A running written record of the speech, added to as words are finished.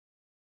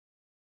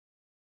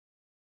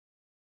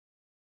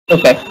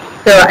Okay.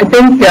 So I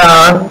think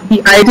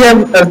the idea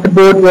of the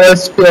board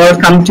was to all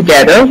come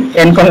together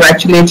and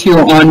congratulate you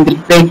on the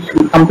great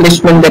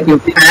accomplishment that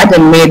you've had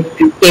and made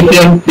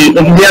APMP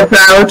India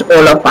proud,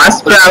 all of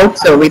us proud.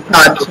 So we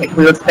thought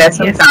we would spare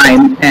some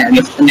time and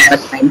spend some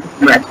time to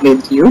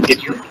congratulate you.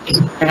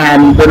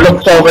 And we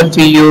look forward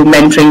to you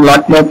mentoring a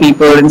lot more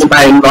people,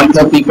 inspiring a lot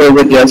more people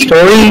with your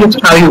story,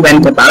 how you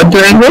went about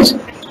doing it.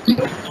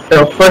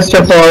 So first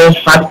of all,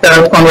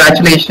 heartfelt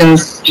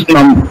congratulations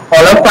from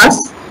all of us.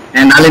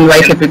 And I'll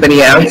invite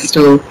everybody else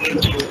to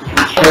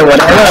say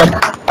whatever.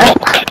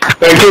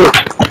 Thank you.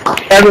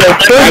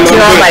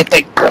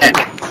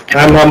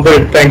 I'm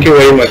humbled. Thank you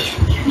very much.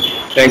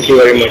 Thank you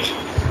very much.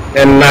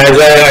 And as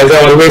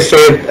I always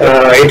say,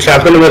 it's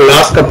happened in the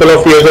last couple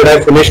of years that I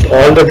finished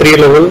all the 3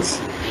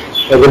 levels.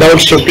 Without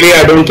Shukli,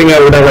 I don't think I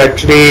would have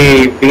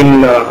actually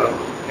been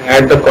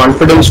had the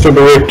confidence to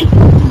do it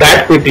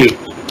that quickly.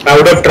 I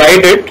would have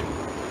tried it,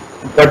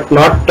 but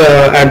not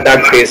at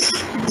that pace.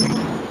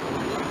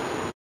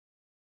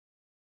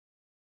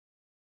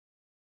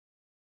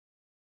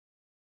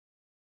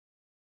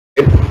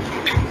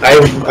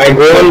 I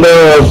go on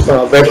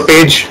the web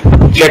page,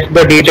 check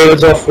the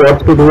details of what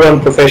to do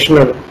on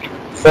Professional.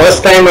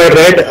 First time I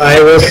read,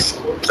 I was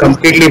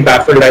completely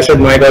baffled. I said,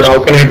 my God,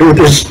 how can I do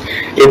this?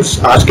 It's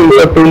asking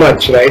for too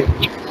much, right?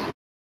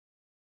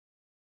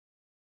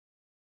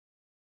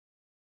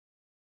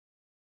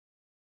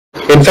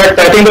 In fact,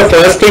 I think the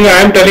first thing I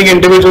am telling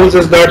individuals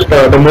is that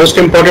the most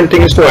important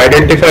thing is to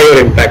identify your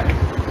impact.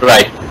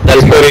 Right.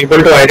 If you're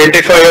able to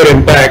identify your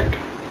impact,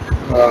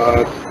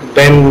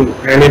 then,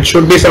 and it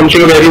should be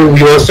something where you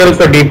yourself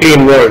are deeply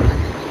involved,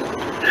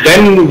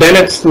 then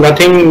it's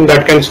nothing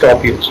that can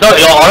stop you. No,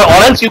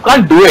 or else you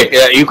can't do it.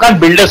 You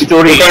can't build a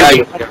story.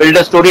 You can't build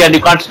a story and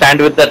you can't stand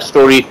with that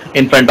story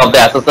in front of the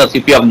assessors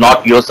if you have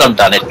not yourself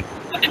done it.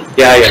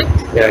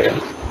 Yeah.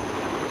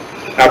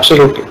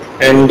 Absolutely.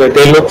 And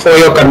they look for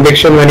your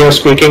conviction when you're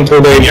speaking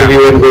through the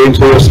interview and going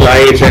through your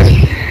slides.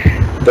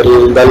 And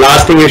the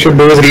last thing you should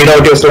do is read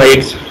out your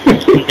slides.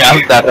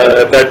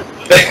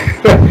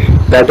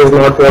 That is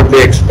not what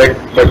they expect,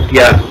 but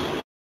yeah.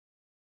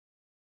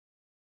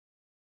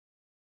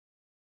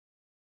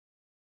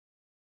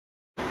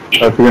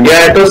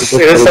 Yeah, it was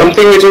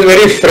something which is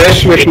very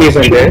fresh with me,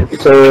 Sanjay.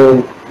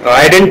 So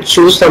I didn't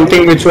choose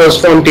something which was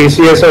from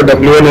TCS or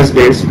WNS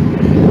days.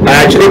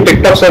 I actually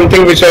picked up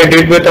something which I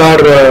did with our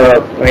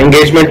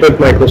engagement with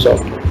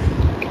Microsoft.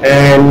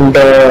 And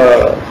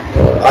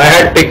I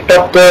had picked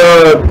up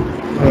the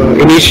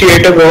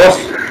initiative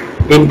of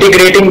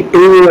integrating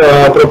 2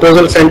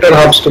 proposal center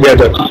hubs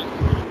together.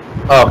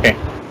 Okay.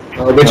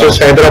 Which is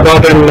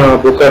Hyderabad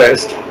and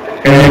Bucharest.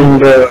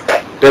 And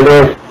there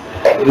were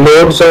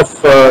loads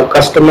of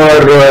customer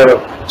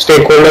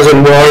stakeholders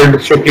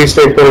involved, Shukli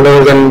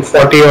stakeholders, and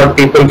 40 odd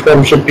people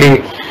from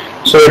Shukli.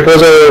 So it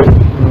was a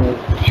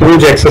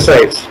huge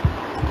exercise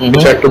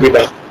which had to be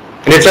done.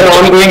 And it's an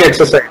ongoing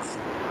exercise.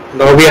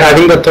 Now we are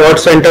having the 3rd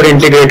center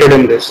integrated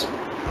in this.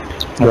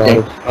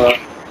 Okay.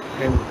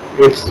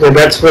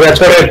 That's what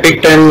I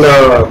picked, and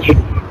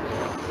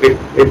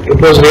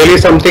it was really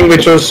something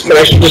which was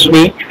fresh with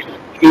me.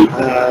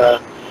 I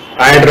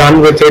had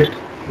run with it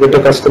with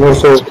the customer,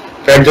 so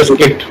that just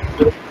clicked.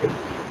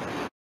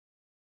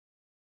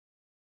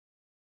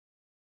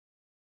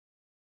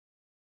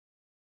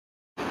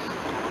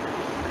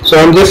 So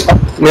I'm just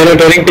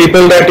telling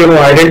people that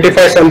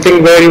identify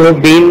something where you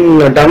have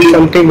done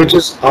something which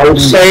is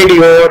outside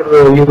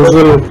your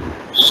usual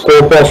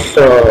scope of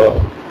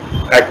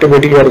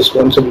activity or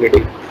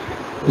responsibility.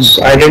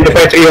 So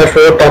identify 3 or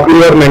 4, talk to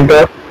your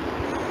mentor,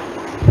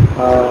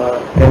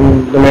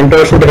 and the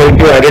mentor should help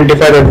you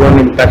identify that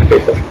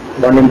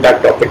one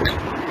impact topic.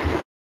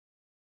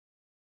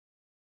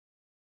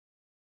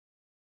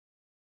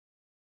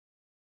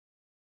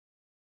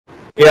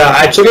 Yeah,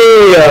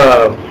 actually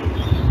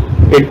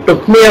it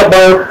took me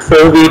about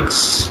 4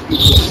 weeks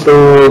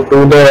to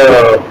do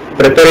the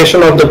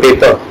preparation of the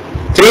paper.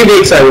 3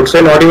 weeks I would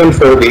say, not even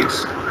 4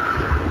 weeks.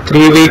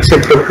 3 weeks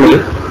it took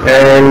me,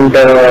 and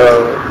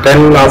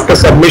then after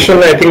submission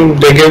I think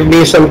they gave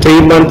me some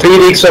 3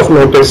 weeks of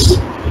notice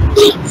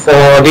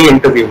for the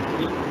interview.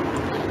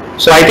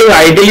 So I think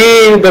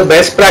ideally the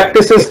best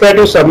practice is that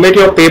you submit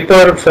your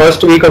paper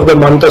first week of the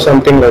month or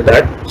something like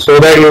that, so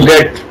that you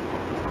get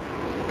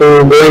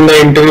to go in the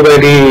interview by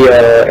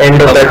the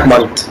end of that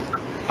month.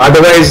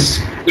 Otherwise,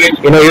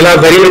 you'll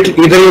have very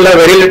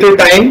little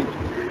time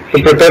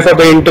to prepare for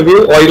the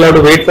interview, or you'll have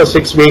to wait for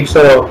 6 weeks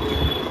or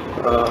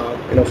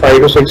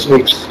 5 to 6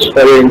 weeks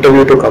for your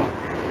interview to come.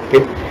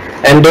 Okay?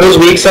 And those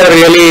weeks are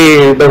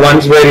really the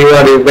ones where you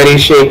are very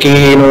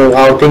shaky,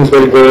 how things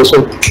will go.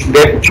 So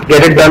get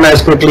it done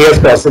as quickly as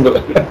possible,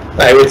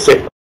 I would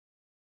say.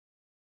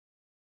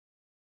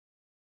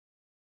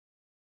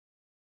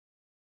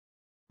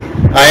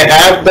 I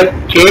have the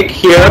cake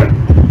here.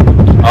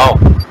 Oh,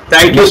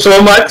 thank you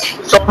so much.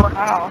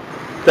 Wow.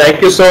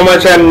 Thank you so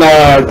much, and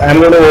I'm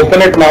going to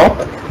open it now.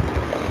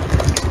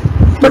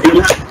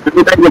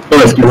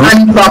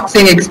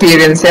 Unboxing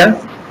experience, yeah.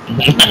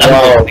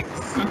 Wow.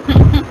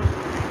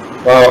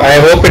 I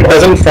hope it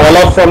doesn't fall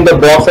off from the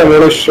box I'm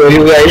going to show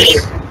you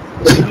guys.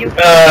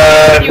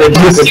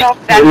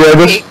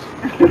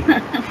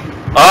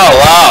 Oh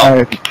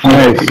wow!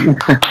 Nice.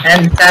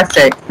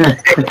 Fantastic.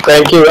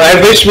 Thank you.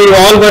 I wish we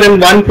all were in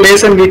one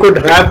place and we could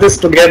have this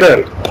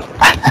together.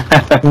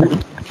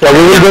 So we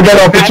will get that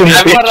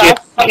opportunity.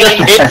 Just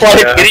wait for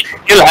it, Girish,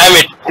 you'll have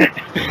it.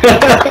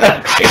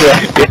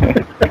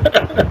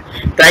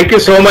 Thank you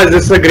so much.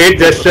 This is a great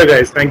gesture,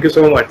 guys. Thank you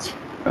so much.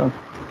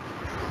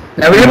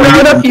 Now we're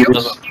proud of you.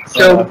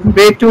 So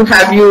great to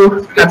have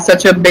you have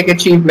such a big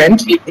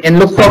achievement, and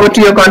look forward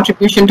to your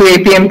contribution to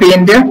APMP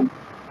India.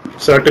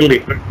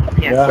 Certainly.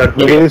 Yeah,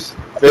 Certainly. it is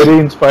very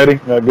inspiring,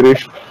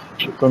 Girish.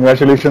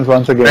 Congratulations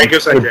once again. Thank you,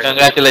 Sanjay.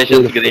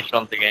 Congratulations, Girish,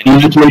 once again.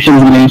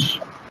 Congratulations, Girish.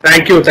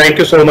 Thank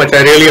you so much.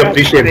 I really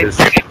appreciate this.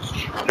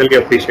 Really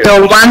appreciate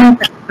So it. one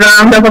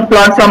round of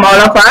applause from all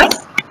of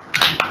us.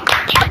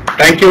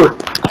 Thank you.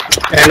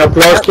 And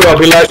applause to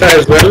Abhilasha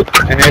as well.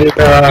 And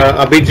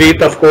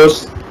Abhijit, of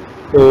course,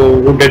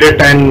 who did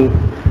it, and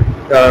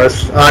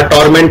our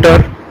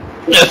tormentor.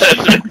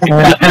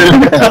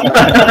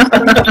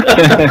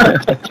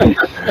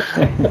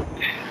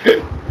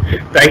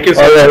 Thank you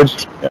so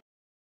much. All right.